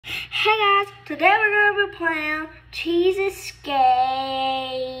Hey guys, today we're going to be playing Cheese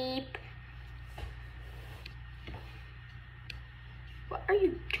Escape. What are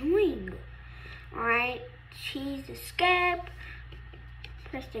you doing? Alright, Cheese Escape.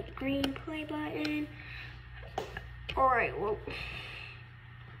 Press the green play button. Alright, well,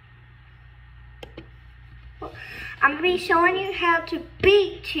 I'm going to be showing you how to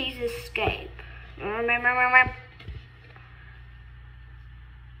beat Cheese Escape.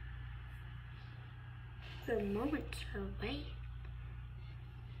 The moments are away.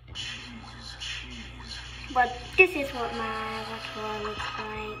 But this is what my avatar looks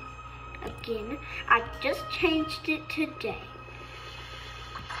like. Again, I just changed it today.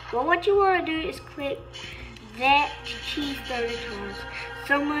 Well, what you want to do is click that cheese 30 times.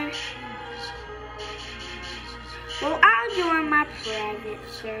 Well, I'll join my private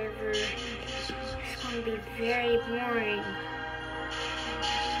server. It's going to be very boring.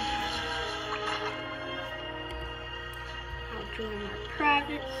 Join my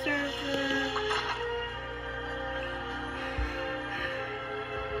private server.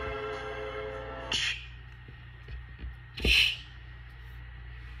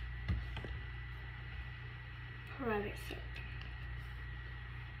 Private server.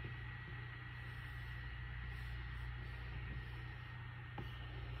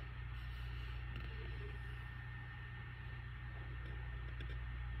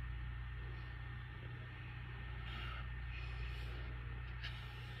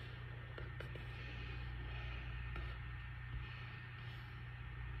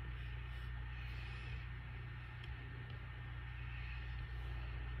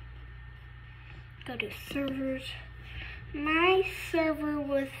 Go to servers. My server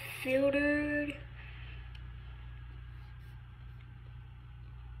was filtered.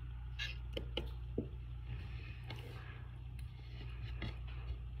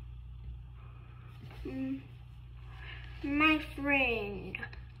 My friend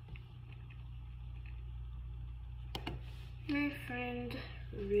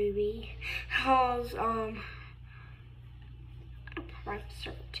Ruby has a private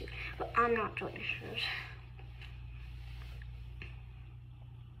server too, but I'm not joining hers.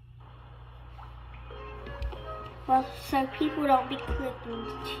 Well, so people don't be clicking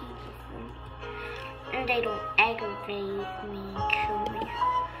the cheese and they don't aggravate me and kill me.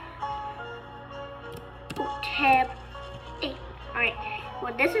 Oh, tab 8. Alright,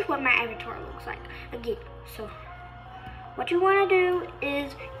 well this is what my avatar looks like. Again, so what you want to do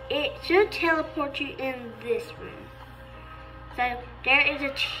is it should teleport you in this room. So there is a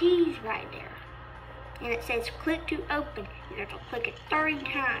cheese right there. And it says click to open. You have to click it 30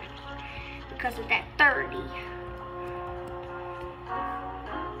 times because of that 30.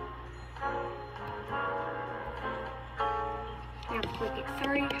 Now click it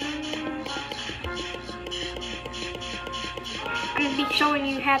 30 times. I'm going to be showing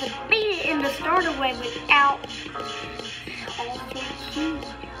you how to beat it in the starter way without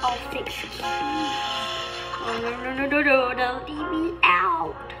all 6 keys. Oh, no, don't leave me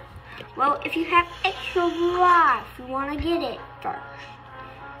out. Well, if you have extra life, you want to get it first.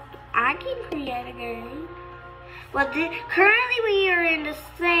 I can create a game. Well, currently we are in the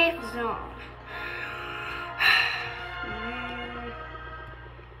safe zone.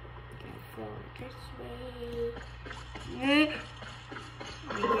 Go this way.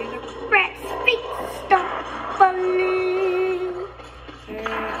 I hear the rat's feet stumbling.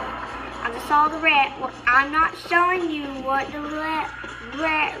 I just saw the rat. Well, I'm not showing you what the rat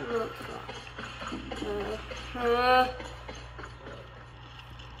looks like.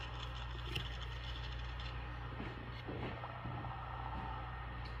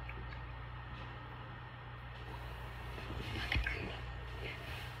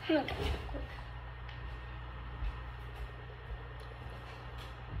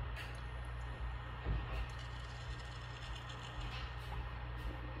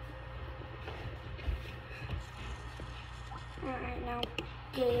 Alright, now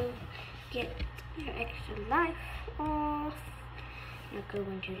get your extra life off. Now go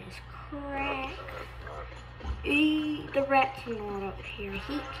into this crack. The rat's not up here.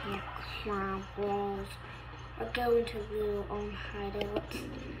 He can't climb walls. Or go into little hideouts.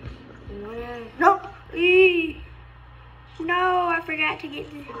 No! No, I forgot to get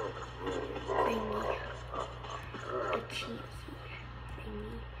the thingy. The cheese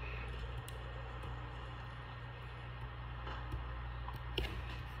thingy.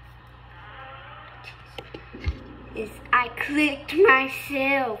 I clicked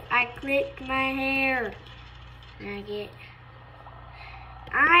myself. I clicked my hair. And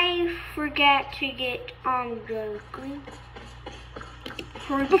I forgot to get the green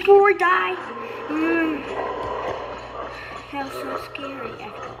Hurry before I die. That was so scary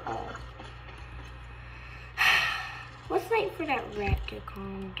after all. Let's wait for that rat to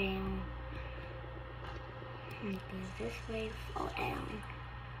calm down. Does this way fall down?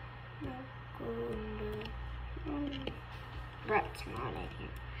 No, go in the... rat's not in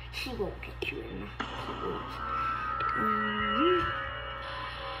here. She won't get you in the woods.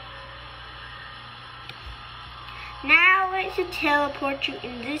 Now it should teleport you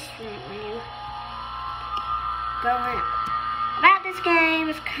in this room when you go in. About this game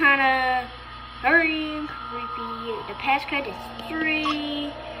is kind of hurry and creepy. The passcode is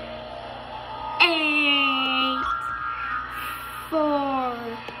 3, 8, 4,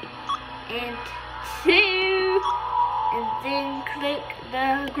 and 2. And then click the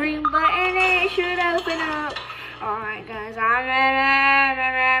green button and it should open up. Alright guys,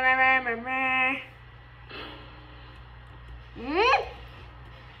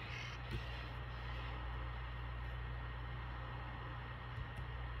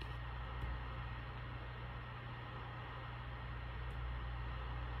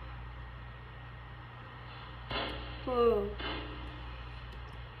 Whoa.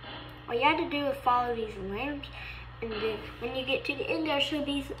 All you have to do is follow these lamps, and then when you get to the end, there should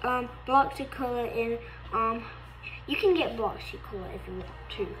be blocks of color, and you can get blocks of color if you want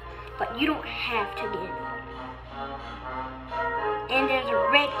to, but you don't have to get it. And there's a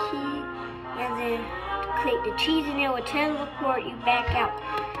red key, and then click the cheese, and it will teleport you back out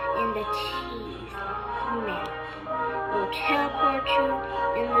in the cheese map. It will teleport you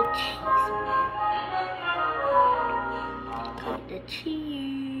in the cheese map. Click the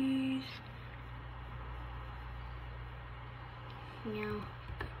cheese. Now,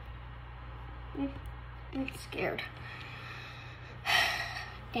 I'm scared.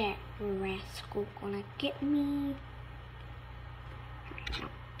 That rascal gonna get me.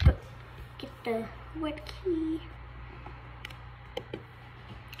 Get the red key.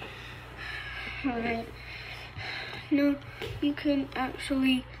 Alright. No, you can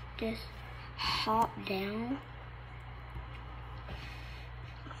actually just hop down.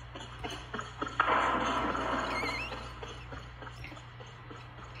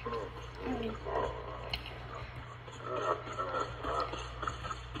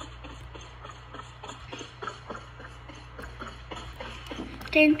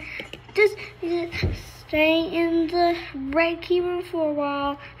 Then just stay in the red key room for a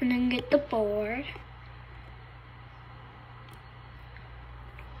while and then get the board.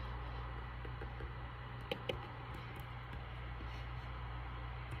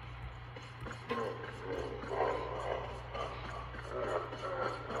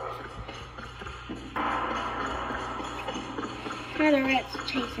 Now the rat's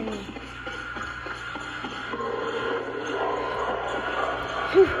chasing me.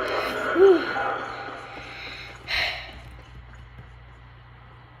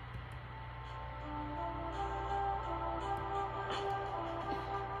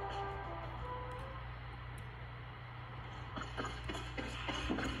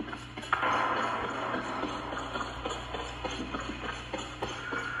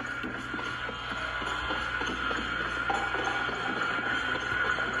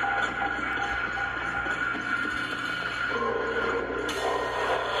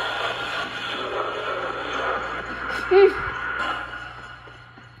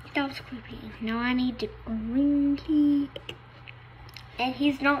 That was creepy. Now I need the green key. And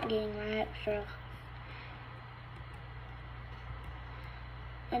he's not getting my extra.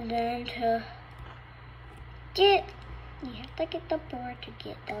 And then to get, you have to get the board to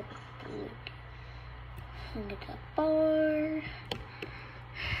get the blue. And get the board.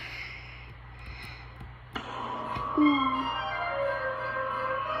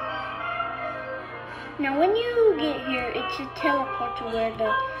 Now when you get here, it should teleport to where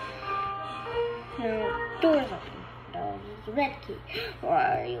the doors open. The red key.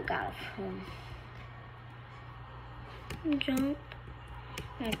 Or you got it from jump.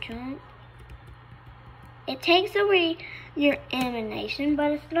 Now jump. It takes away your animation,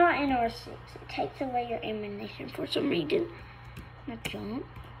 but it's not in R6. It takes away your animation for some reason. Now jump.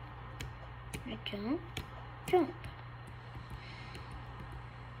 Now jump. Jump.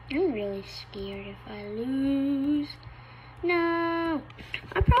 I'm really scared if I lose. No.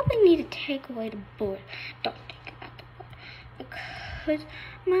 I probably need to take away the board. Don't think about the board. Because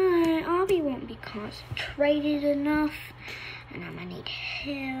my obby won't be concentrated enough. And I'm going to need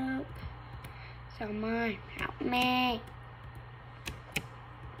help. Someone help me.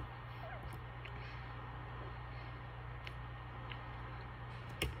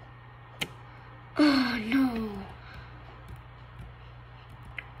 Oh no.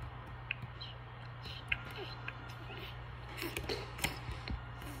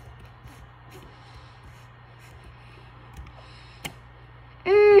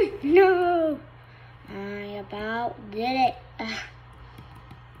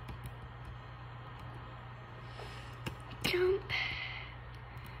 jump.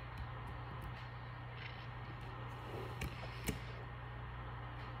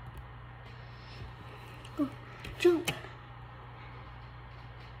 Go, jump.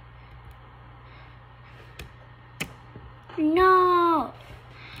 No.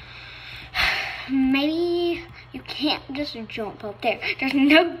 Maybe you can't just jump up there. There's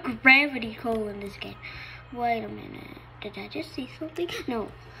no gravity hole in this game. Wait a minute. Did I just see something?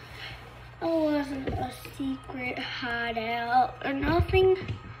 No. It wasn't a secret hideout or nothing.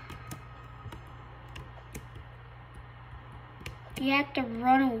 You have to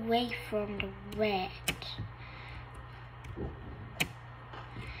run away from the rat.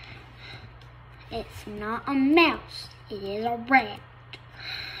 It's not a mouse. It is a rat.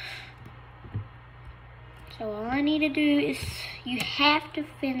 So all I need to do is, you have to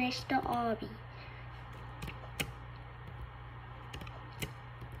finish the obby.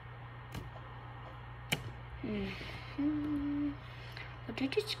 Where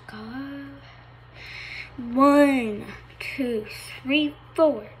did it go? 1, 2, 3,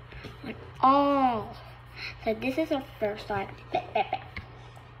 4. On all. So this is our first item.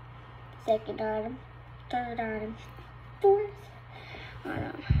 Second item. Third item. Fourth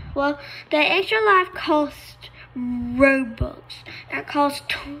item. Well, the extra life costs Robux. That costs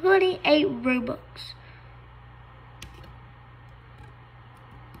 28 Robux.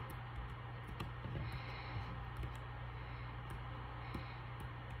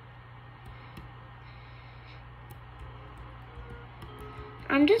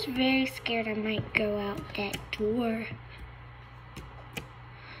 I'm just very scared I might go out that door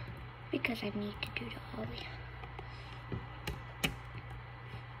because I need to do the obby.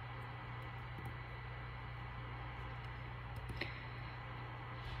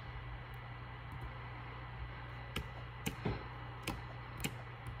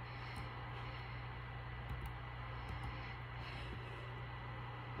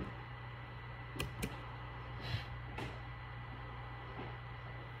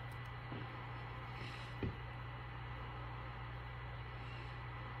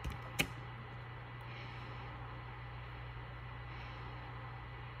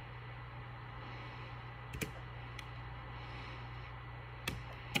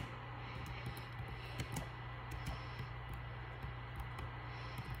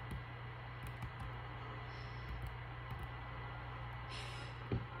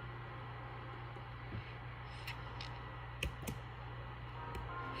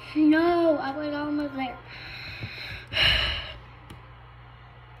 No, I was almost there.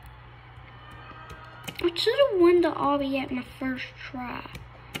 I should have won the obby at my first try.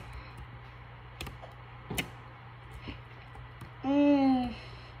 I'm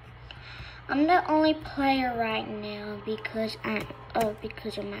the only player right now because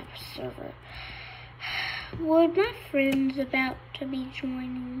of my server. Would my friends about to be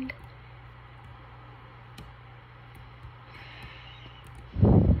joining?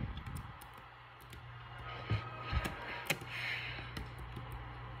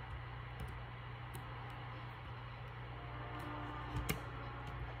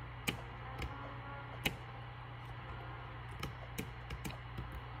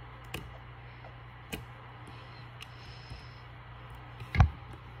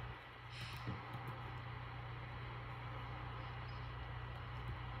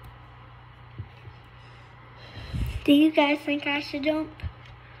 Do you guys think I should jump?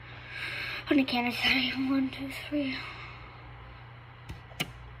 On the count of 3, 1, 2, 3.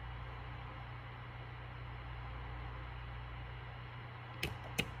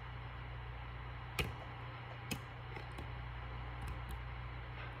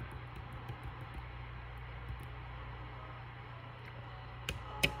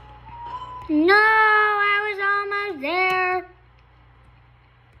 No, I was almost there.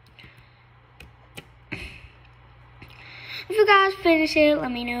 If you guys finish it,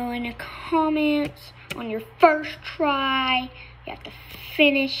 let me know in the comments. On your first try, you have to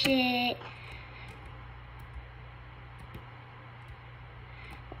finish it.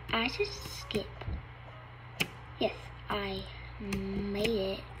 I just skip. Yes, I made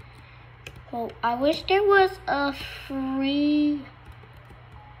it. Well, I wish there was a free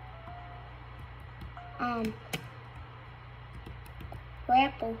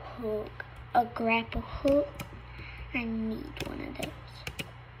grapple hook. A grapple hook. I need one of those.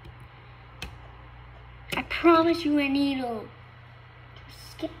 I promise you I need them.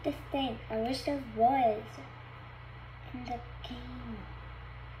 Skip this thing. I wish there was in the game.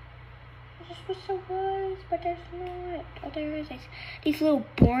 I just wish there was, but there's not. Oh, there is these little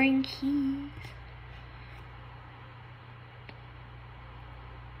boring keys.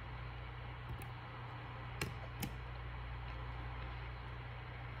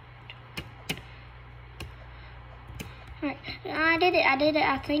 did it.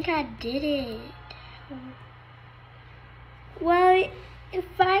 I think I did it. Well, if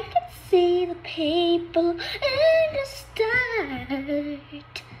I could see the people in the start.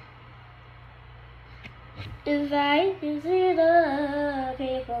 If I could see the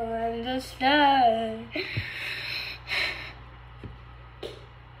people in the start.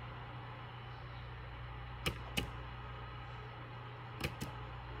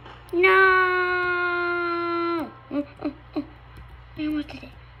 No! I almost did it.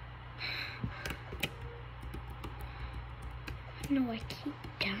 No, I keep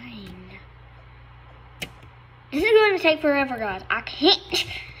dying. This is going to take forever, guys. I can't.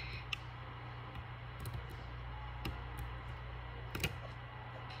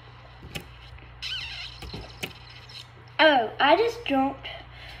 Oh, I just jumped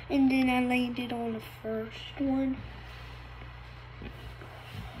and then I landed on the first one.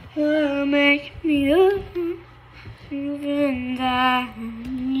 Oh, make me up, even that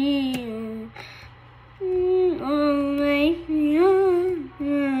you. Oh, make me up.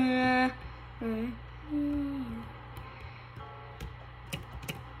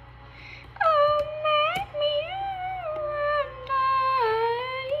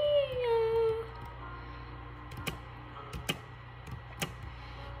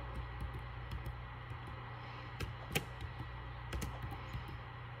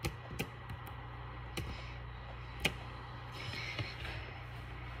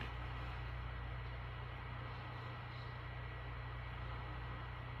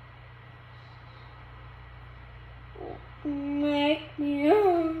 Make me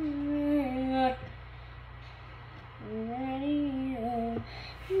up,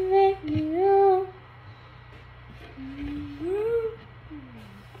 make me up.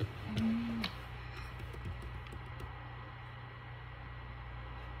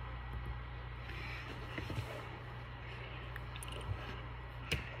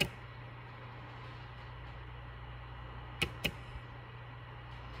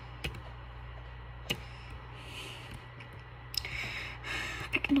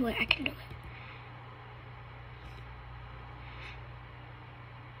 I can do it, I can do it.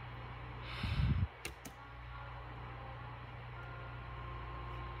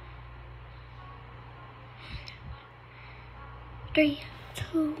 Three,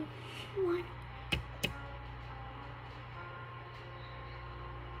 two, one.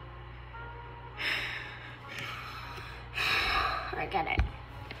 I got it.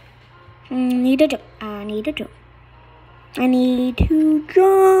 I need to jump. I need to jump. I need to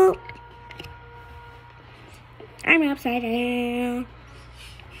jump. I'm upside down.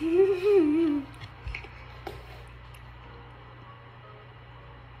 3,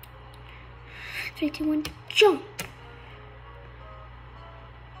 2, 1, jump.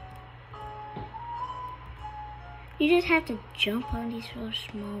 You just have to jump on these little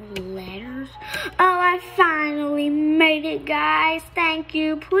small ladders. Oh, I finally made it, guys. Thank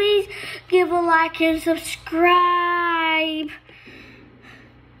you. Please give a like and subscribe.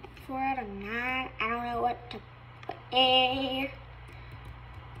 4 out of 9. I don't know what to put in.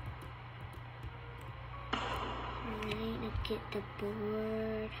 I need to get the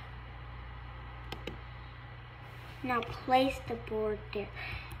board. Now place the board there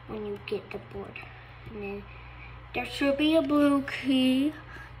when you get the board. And then there should be a blue key.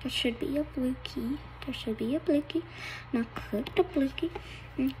 There should be a blue key. There should be a blue key. Now click the blue key.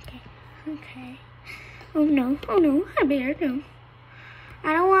 Okay. Okay. Oh no. Oh no. I better go.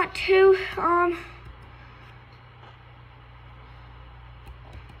 I don't want to,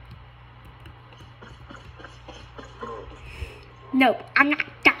 Nope. I'm not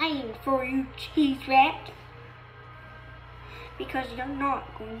dying for you, cheese rat. Because you're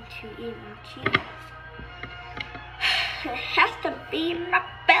not going to eat my cheese. It has to be in my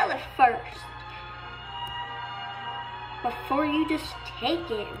belly first. Before you just take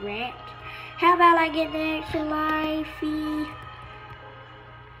it, rat. How about I get the extra lifey?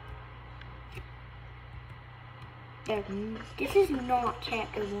 This is not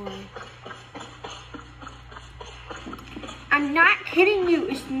chapter 1. I'm not kidding you.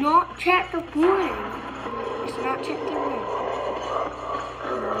 It's not chapter 1. It's not chapter 1.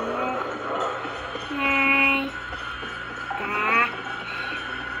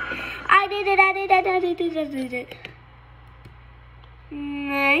 I did it. I did it.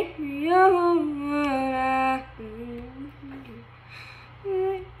 Make me over.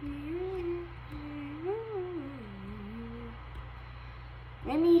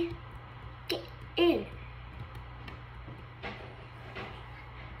 Let me get in.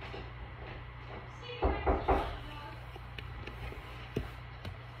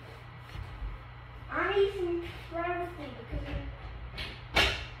 I need some privacy because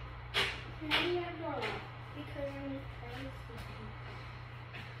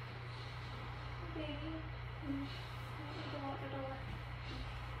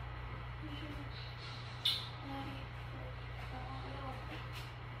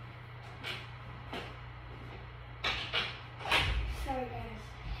Sorry guys,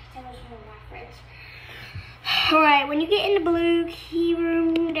 that was one of my friends. Alright, when you get in the blue key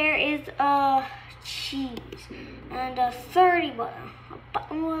room, there is a cheese and a 30 button, a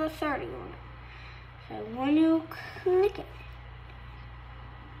button with a 30 on it. So when you click it,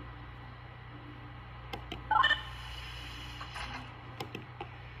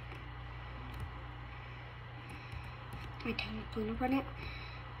 I turn the blue on it.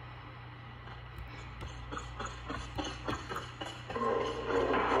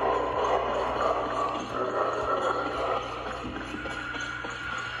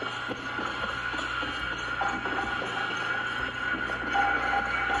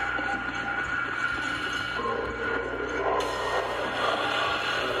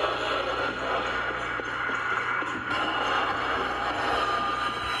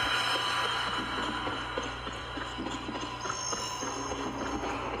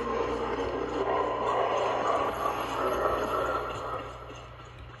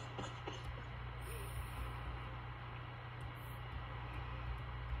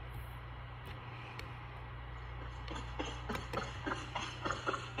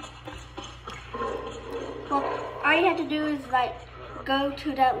 Well, all you have to do is like go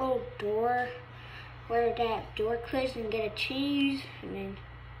to that little door where that door closes and get a cheese, and then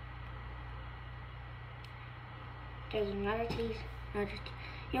there's another cheese.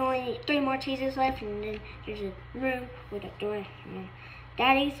 You only need 3 more cheeses left, and then there's a room with a door. And then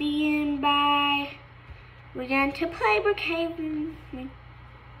that is the end. Bye. We're going to play Brookhaven.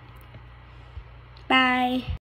 Bye.